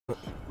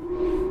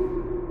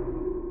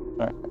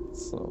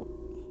So,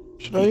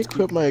 Should I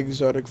equip my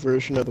exotic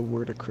version of the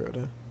Word of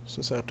Crota,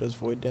 since that does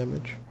void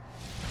damage?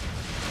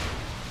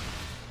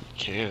 You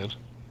can.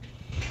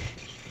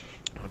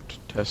 I'll have to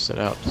test it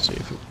out to see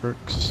if it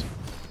works.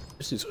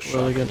 This is a Well,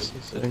 shot. against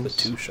these The things.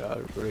 2-shot,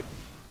 right?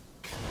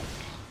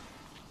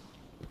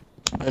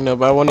 I know,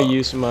 but I want to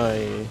use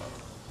my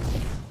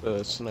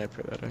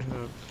sniper that I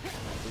have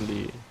in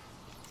the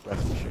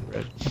rifle machine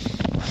red.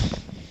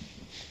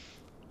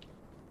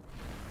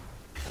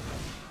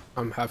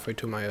 I'm halfway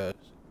to my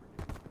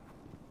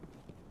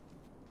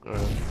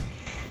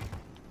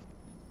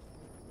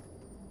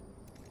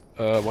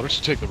Why don't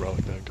you take the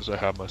relic then? Because I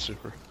have my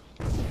super.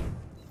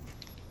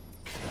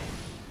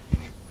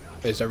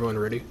 Is everyone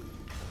ready?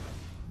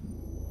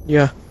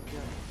 Yeah.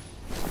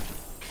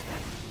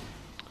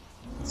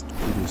 let's do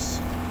this.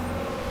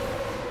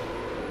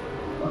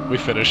 We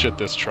finish it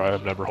this try.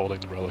 I'm never holding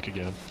the relic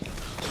again.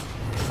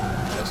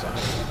 Yes,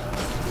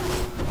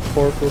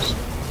 Oracles.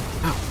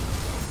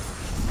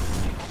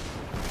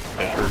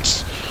 It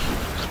hurts.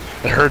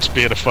 It hurts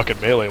being a fucking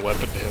melee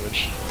weapon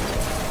damage.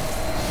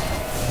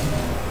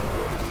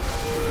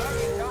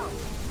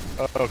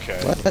 Okay.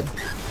 What?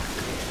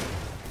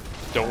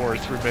 Don't worry,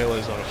 3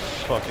 melee's on a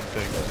fucking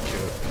thing doesn't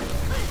kill it.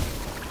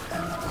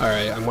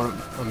 Alright, I'm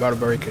about to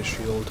break his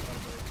shield.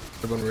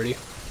 Everyone ready?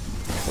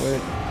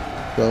 Wait.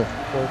 Go.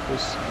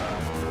 Oracles.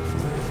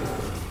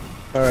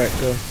 Alright,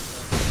 go.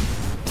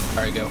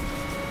 Alright, go.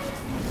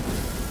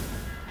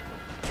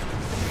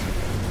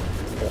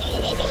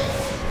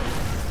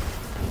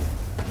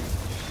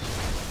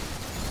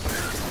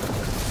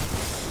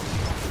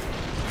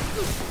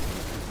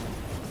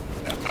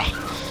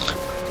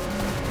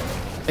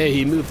 Hey,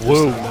 he moved.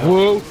 Whoa,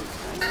 whoa!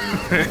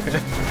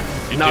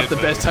 Not the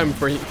best time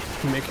for you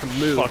to make him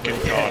move. Fucking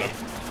but got yeah.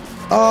 him.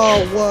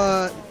 Oh,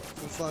 what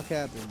the fuck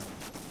happened?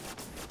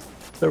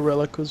 The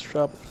relic was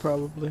dropped,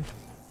 probably.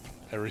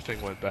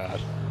 Everything went bad.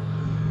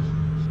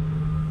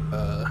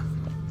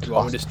 Do you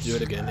want me to just do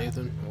it again,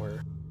 Nathan?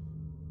 Or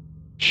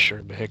Sure,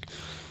 Mick.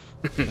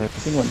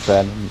 Everything went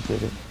bad when you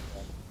did it.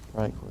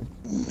 Right, quick.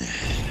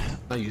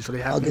 that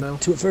usually I'll happen get though?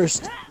 to it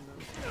first.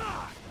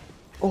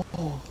 Oh,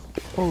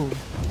 oh.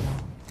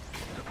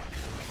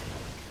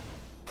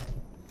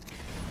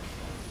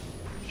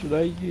 Should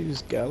I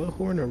use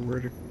Galahorn or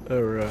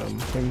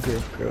Hunger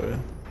of Crota?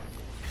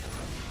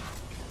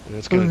 And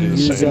it's gonna do the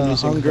Use same.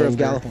 Using Hunger of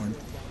Hunger. Galahorn.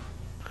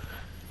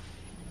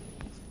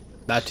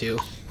 That too.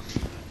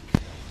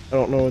 I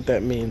don't know what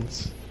that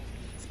means.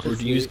 Or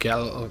do you use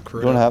Gal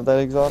You don't have that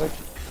exotic?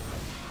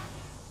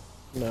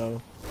 No.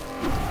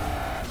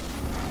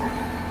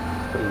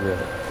 Pretty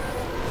rare.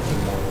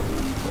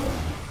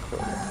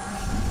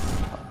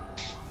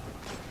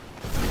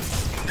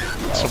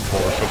 Some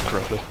morph of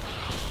Crota.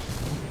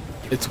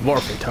 It's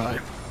morphing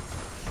time.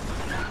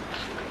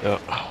 Yeah.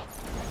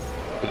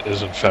 It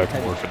is in fact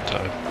morphin'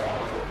 time.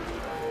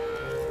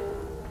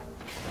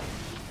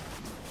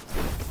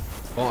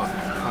 Well,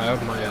 I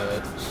have my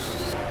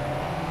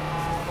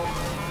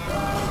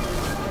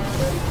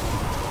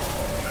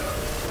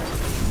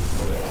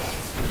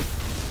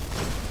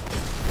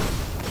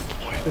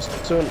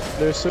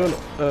There's still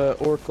an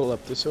Oracle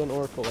up. There's still an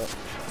Oracle up.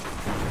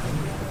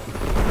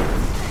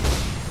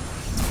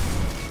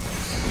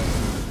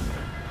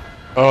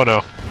 Oh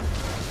no.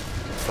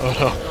 Oh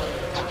no.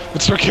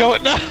 Let's kill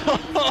it now!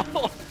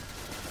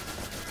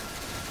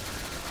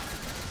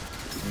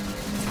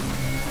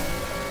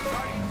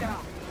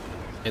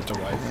 it's a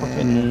wife.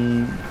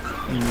 Any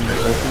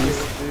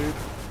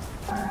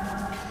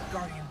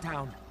Guardian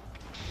down.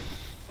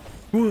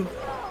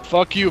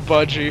 Fuck you,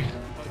 Budgie.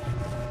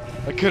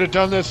 I could have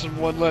done this in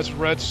one less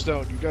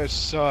redstone. You guys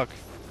suck.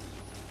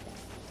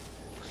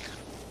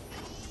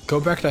 Go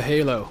back to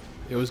Halo.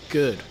 It was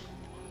good.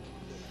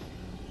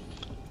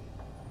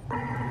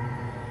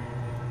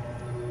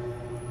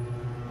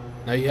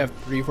 Now you have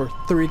 3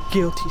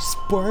 guilty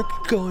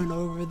spark going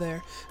over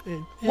there.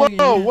 And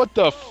Whoa, what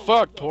the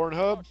fuck,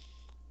 Pornhub?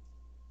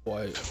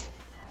 What?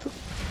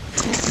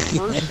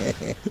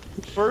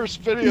 First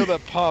video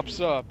that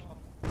pops up.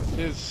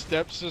 His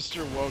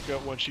stepsister woke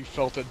up when she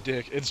felt a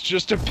dick. It's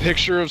just a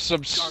picture of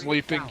some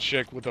sleeping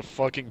chick with a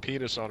fucking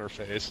penis on her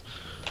face.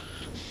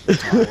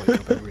 That's how I wake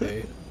up every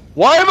day.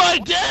 Why am I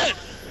dead?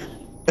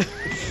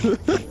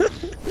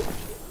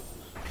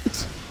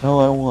 No,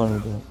 I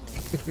wanted it.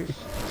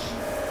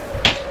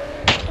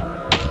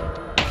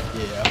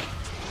 Yeah.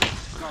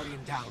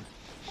 Guardian down.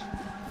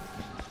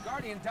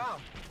 Guardian down.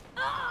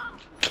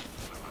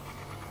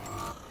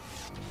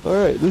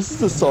 Alright, this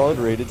is a solid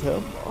raid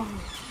attempt.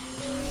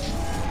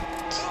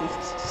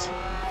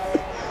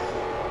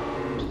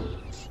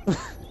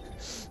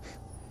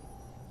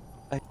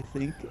 I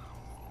think.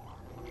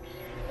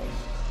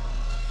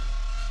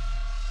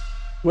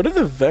 What do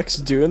the Vex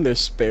do in their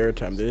spare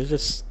time? Do they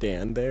just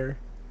stand there?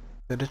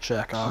 Did a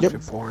check off Yep.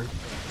 your porn.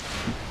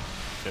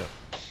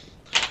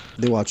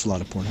 They watch a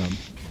lot of Pornhub.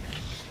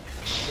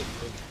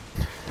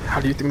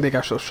 How do you think they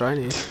got so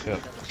shiny? Yeah.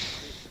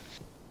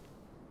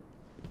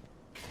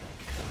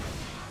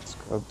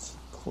 Scrubs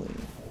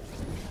clean.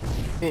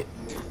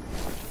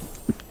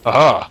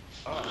 Aha!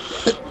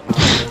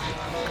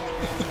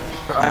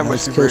 I have my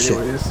Nice super kill shit.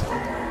 anyways.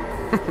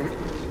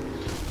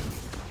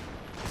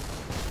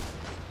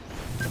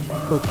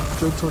 Look,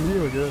 joke's on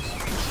you, I guess.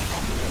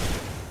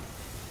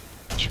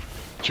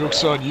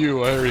 Joke's on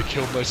you, I already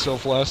killed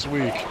myself last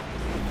week.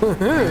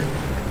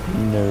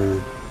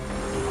 Nerd.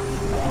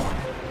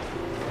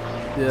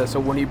 Yeah, so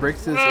when he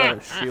breaks his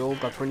shield,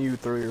 that's when you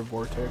throw your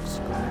vortex.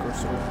 Or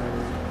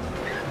something.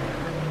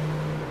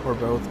 Or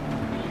both.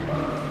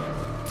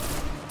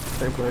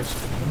 Same place.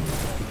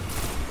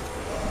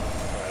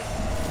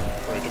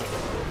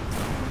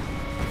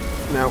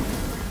 No.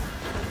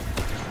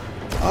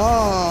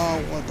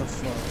 Oh, what the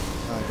fuck?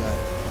 Oh, I got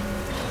it.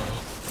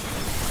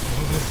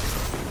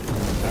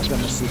 I've got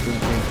my super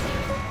thing.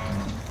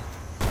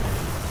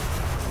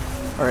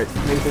 Alright,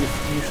 Nathan,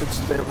 you should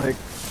stand like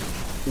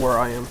where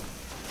I am.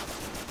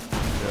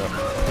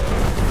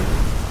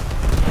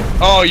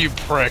 Oh, you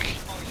prick!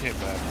 Came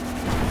back.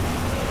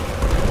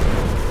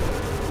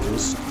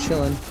 Just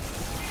chilling.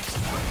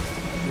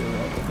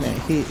 Man,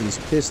 he is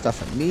pissed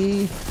off at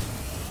me.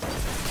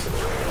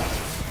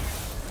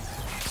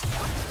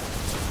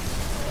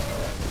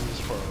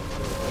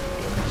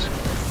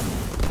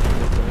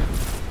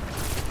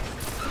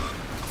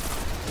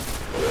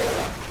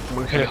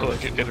 Hey,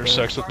 look, it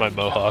intersects with my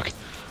mohawk.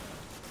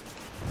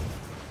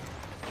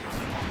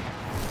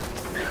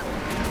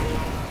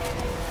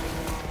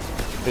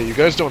 Hey, you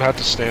guys don't have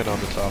to stand on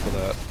the top of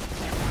that.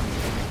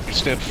 You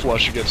stand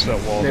flush against that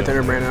wall. Nathan, down it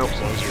there, ran out.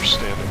 as long as you're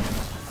standing.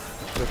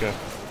 Okay.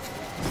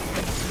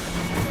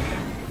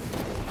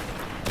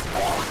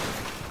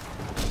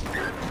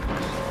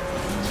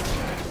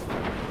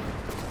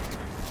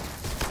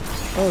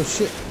 Oh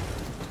shit.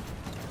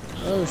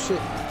 Oh shit.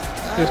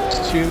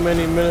 There's too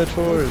many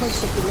Minotaurs. Punch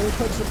something, let me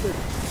punch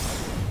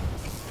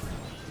something.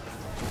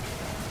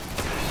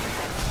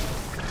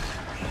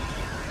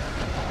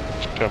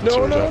 Kevin, No,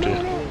 sorry, no, after no,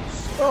 you. no.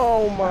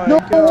 Oh my No,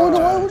 god. no,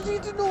 why would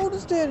you know to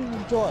stand in the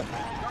door?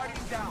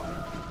 Guardian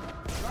down.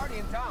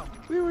 Guardian down.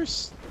 We were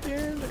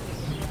staring.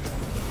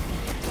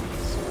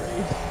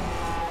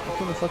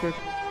 Motherfucker.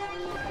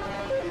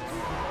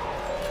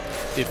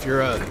 If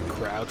you're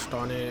crouched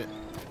on it,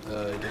 it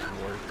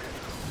doesn't work.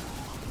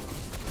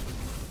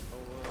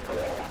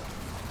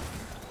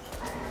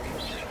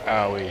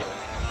 Owie.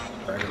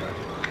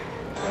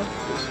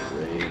 This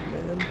raid,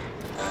 man.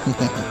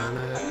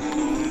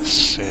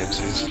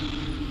 Samesies.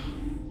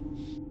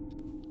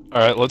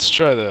 Alright, let's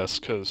try this,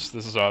 because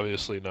this is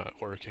obviously not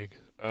working.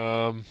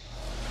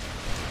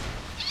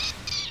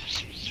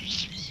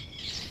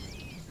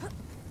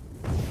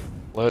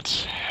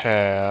 Let's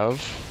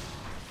have...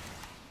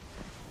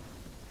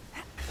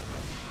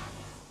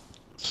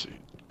 Let's see.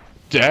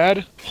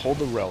 Dad, hold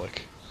the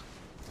relic.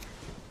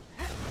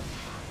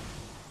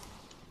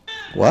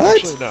 What?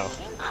 Actually, no.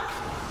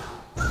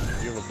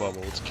 You have a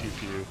bubble, let's keep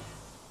you.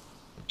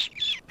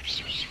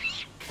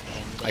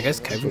 I guess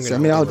Kevin. I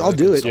mean, I'll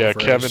do it. Yeah,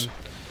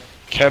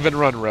 Kevin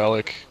run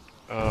relic.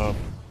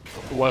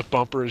 Left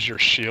bumper is your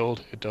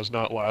shield. It does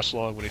not last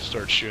long when he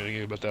starts shooting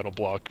you, but that'll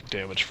block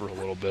damage for a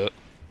little bit.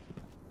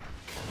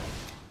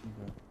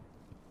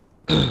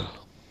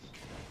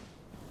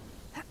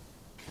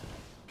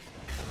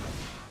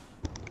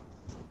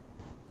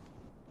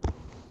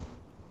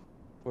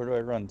 Where do I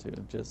run to?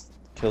 Just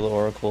kill the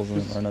oracles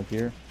and then run up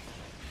here?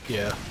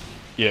 Yeah.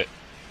 Yeah.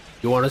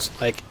 You want us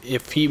like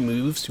if he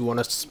moves, you want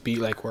us to be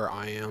like where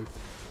I am.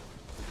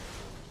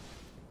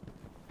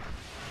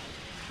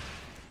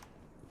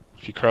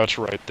 If you crouch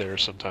right there,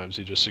 sometimes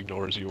he just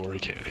ignores you or he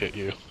can't hit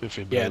you if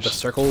he moves. Yeah, the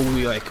circle will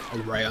be like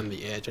right on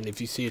the edge, and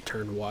if you see it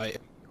turn white,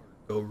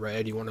 go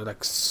red, you want to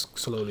like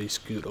slowly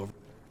scoot over.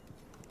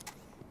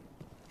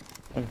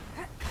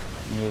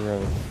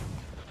 You're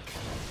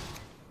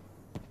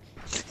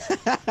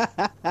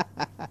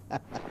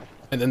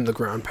And then the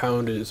ground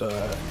pound is A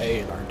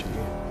and RT.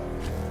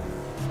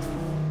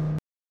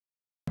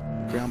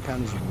 Ground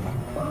pound is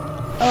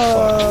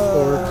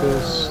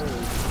Orcus.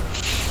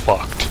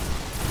 Fucked.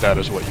 That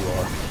is what you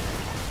are.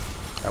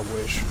 I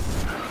wish.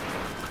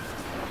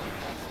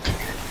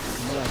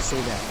 When I say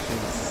that,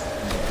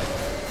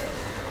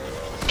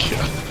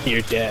 Yeah.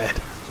 You're dead.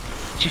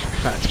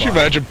 Could you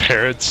imagine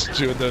parents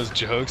doing those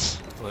jokes?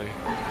 Like,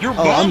 your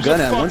oh, I'm mom's a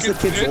gonna. Once the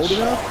fucking kid's old bitch.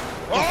 enough,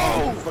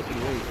 Oh! fucking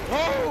wait.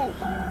 Oh!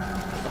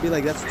 I'll be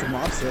like, that's what your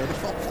mom said.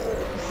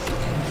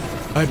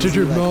 I did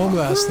your Like, mom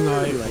last I'll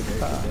night. be like,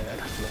 Dad.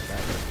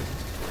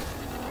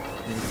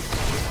 You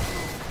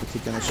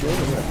kick down the shield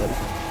or what, buddy?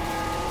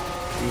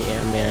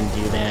 Yeah, man,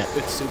 do that.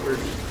 It's super.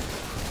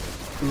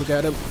 Look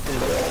at him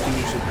and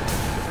do super.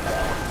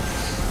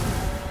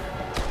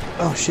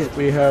 Oh shit.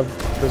 We have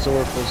those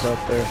oracles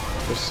out there.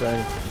 Just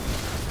saying.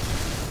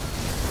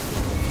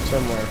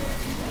 Somewhere.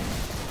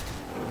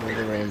 Near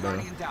the rainbow.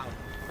 Guardian down.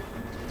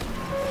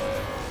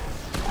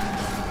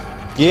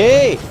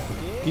 Yay!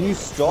 Can you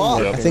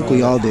stop? Yep. I think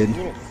we all did. You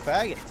little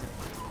faggot.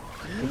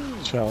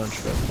 Challenge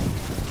fit.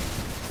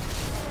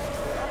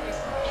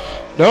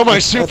 No, my I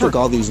super. think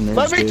all these nerds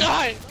Let me did.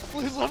 die!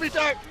 Please let me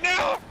die!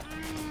 No!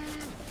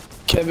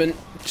 Kevin,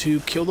 to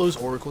kill those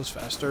oracles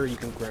faster, you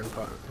can ground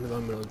pound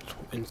them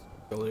and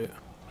kill it.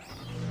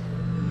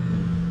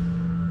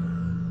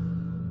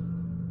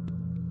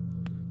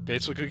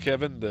 Basically,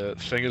 Kevin, the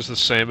thing is the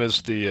same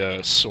as the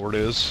sword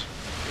is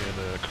in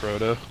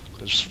Crota,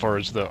 as far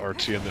as the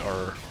RT and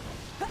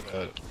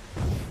the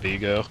B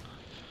go.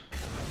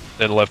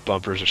 Then left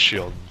bumper is a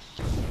shield.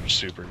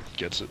 Super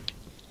gets it.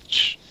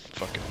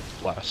 Fucking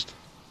blast.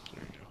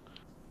 There you go.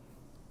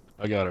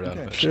 I got it out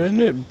of it. Shouldn't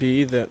it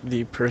be that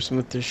the person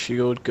with the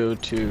shield go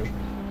to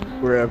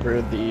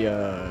wherever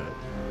the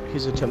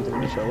he's attempting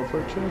to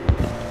teleport to?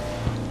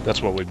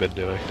 That's what we've been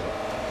doing.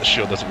 The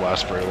shield doesn't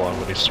last very long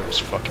when he starts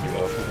fucking you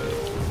up with it.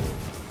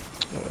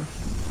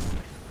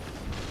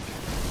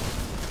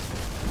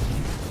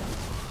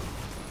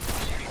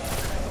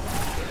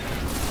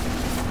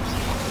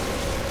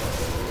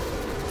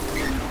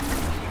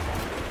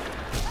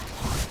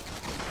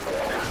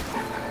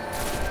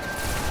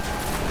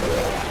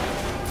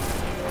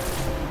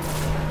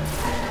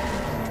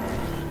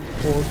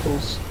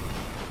 Oracles.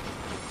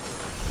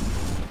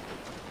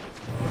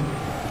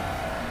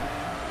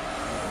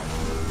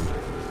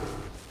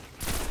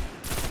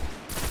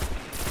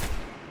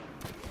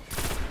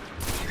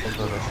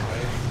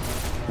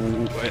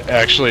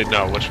 Actually,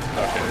 no. Which? Okay,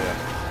 yeah.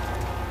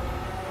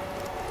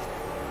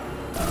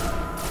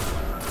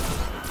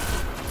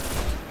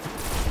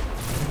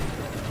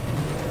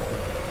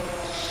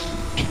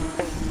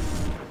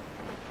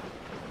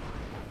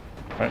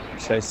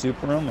 Alright, should I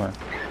super him or?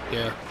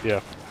 Yeah.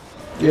 Yeah.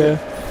 Yeah.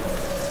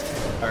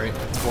 Alright,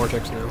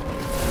 Vortex now.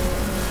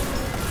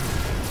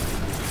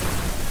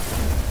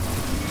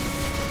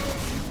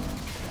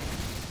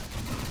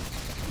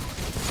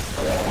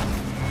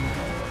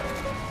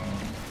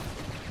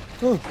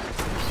 Oh.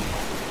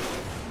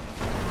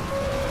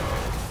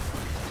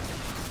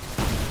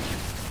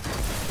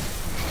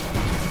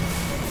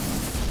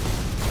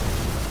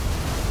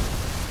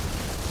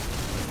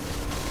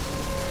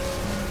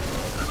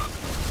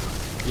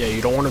 Yeah,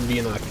 you don't want to be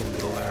in like the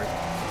middle there.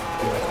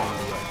 Be like on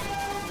the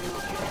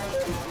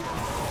right.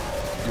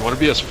 You want to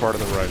be as far to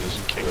the right as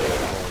you can get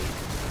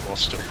while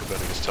still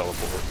preventing his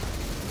teleport.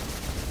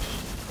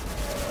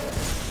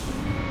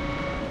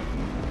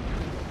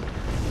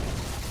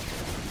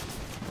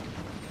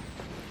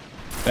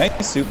 Can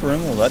I super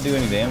him? Will that do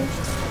any damage?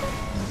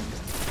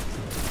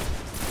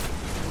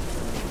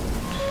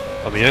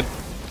 On the end.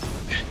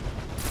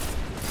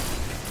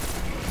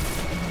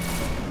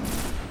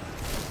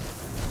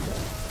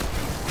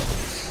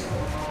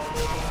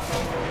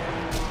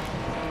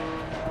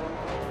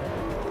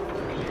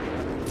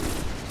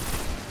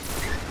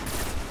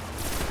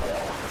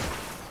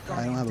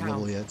 I don't have a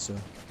bubble yet, so.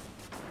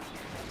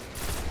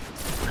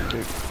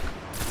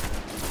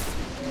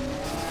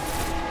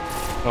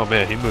 Oh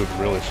man, he moved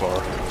really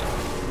far.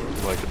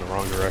 Like in the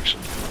wrong direction.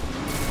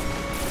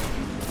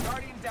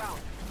 Guardian down.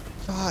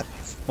 God.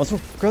 Let's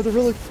grab the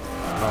relic.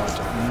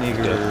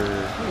 Nigger.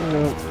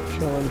 No,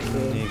 challenge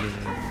failed. Nigger.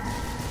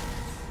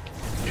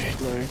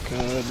 My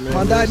god, man. Come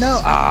on, die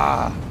now.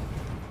 Ah.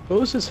 What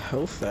was his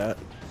health at?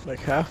 Like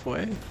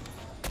halfway?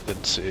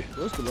 Didn't see. It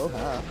was below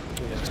half.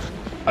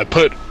 I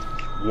put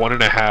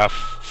 1.5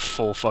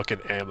 full fucking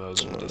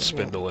ammos with a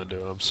spindle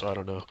into him, so I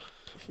don't know.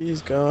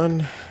 He's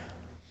gone.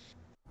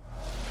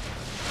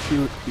 He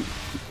was.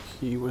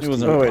 He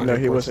wasn't- Oh wait, no,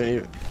 he wasn't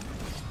even.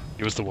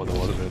 He was the one that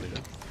wasn't in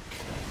it.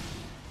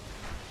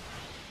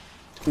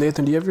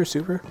 Nathan, do you have your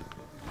super?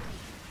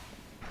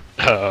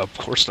 Of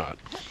course not.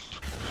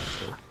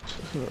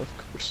 Of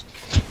course.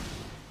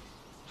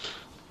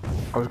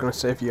 I was gonna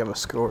say if you have a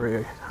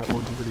score, how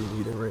would you really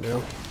need it right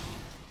now?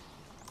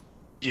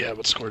 Yeah,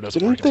 but score doesn't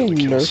Didn't work until they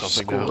we kill nerf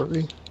something now.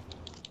 Scory?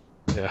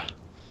 Yeah.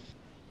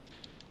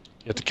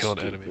 You have to kill an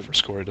enemy for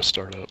score to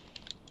start up.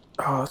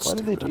 Oh, that's Why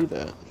did they stupid. do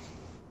that?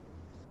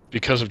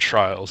 Because of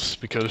trials.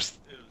 Because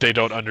they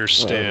don't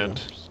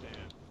understand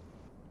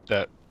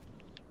that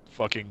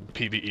fucking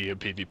PvE and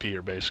PvP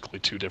are basically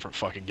two different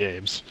fucking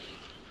games.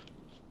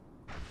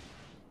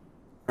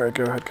 Alright,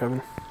 go ahead,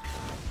 Kevin.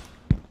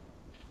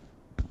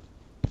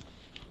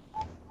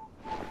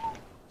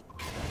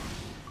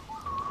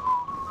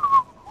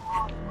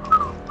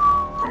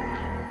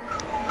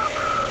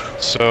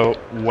 So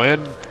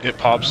when it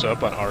pops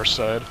up on our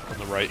side, on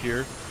the right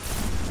here,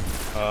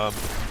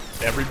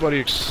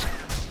 everybody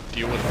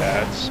deal with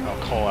ads. I'll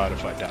call out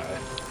if I die.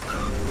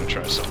 I'm gonna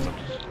try something.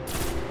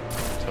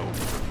 So,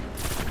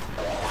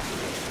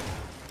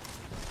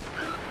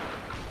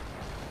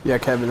 Yeah,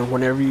 Kevin.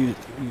 Whenever you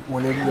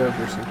have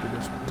your super,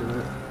 just do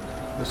it.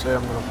 Just say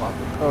I'm gonna pop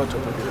it. Oh, it's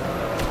over here.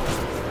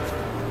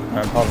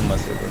 Alright, I'm popping my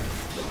super.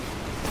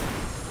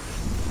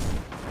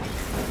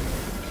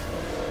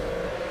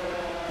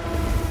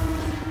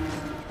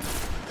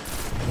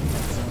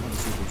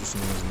 Super just so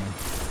you guys know.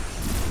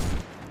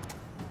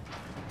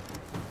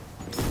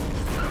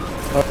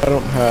 I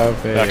don't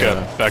have a.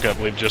 back up,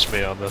 leave just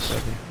me on this.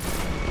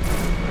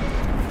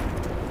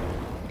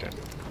 Okay,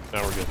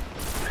 now we're good.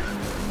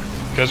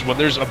 Because when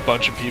there's a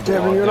bunch of people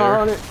Kevin, on you're not there,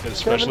 on it. and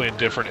especially in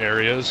different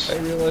areas, I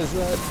realize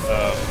that.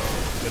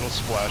 it'll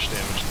splash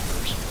damage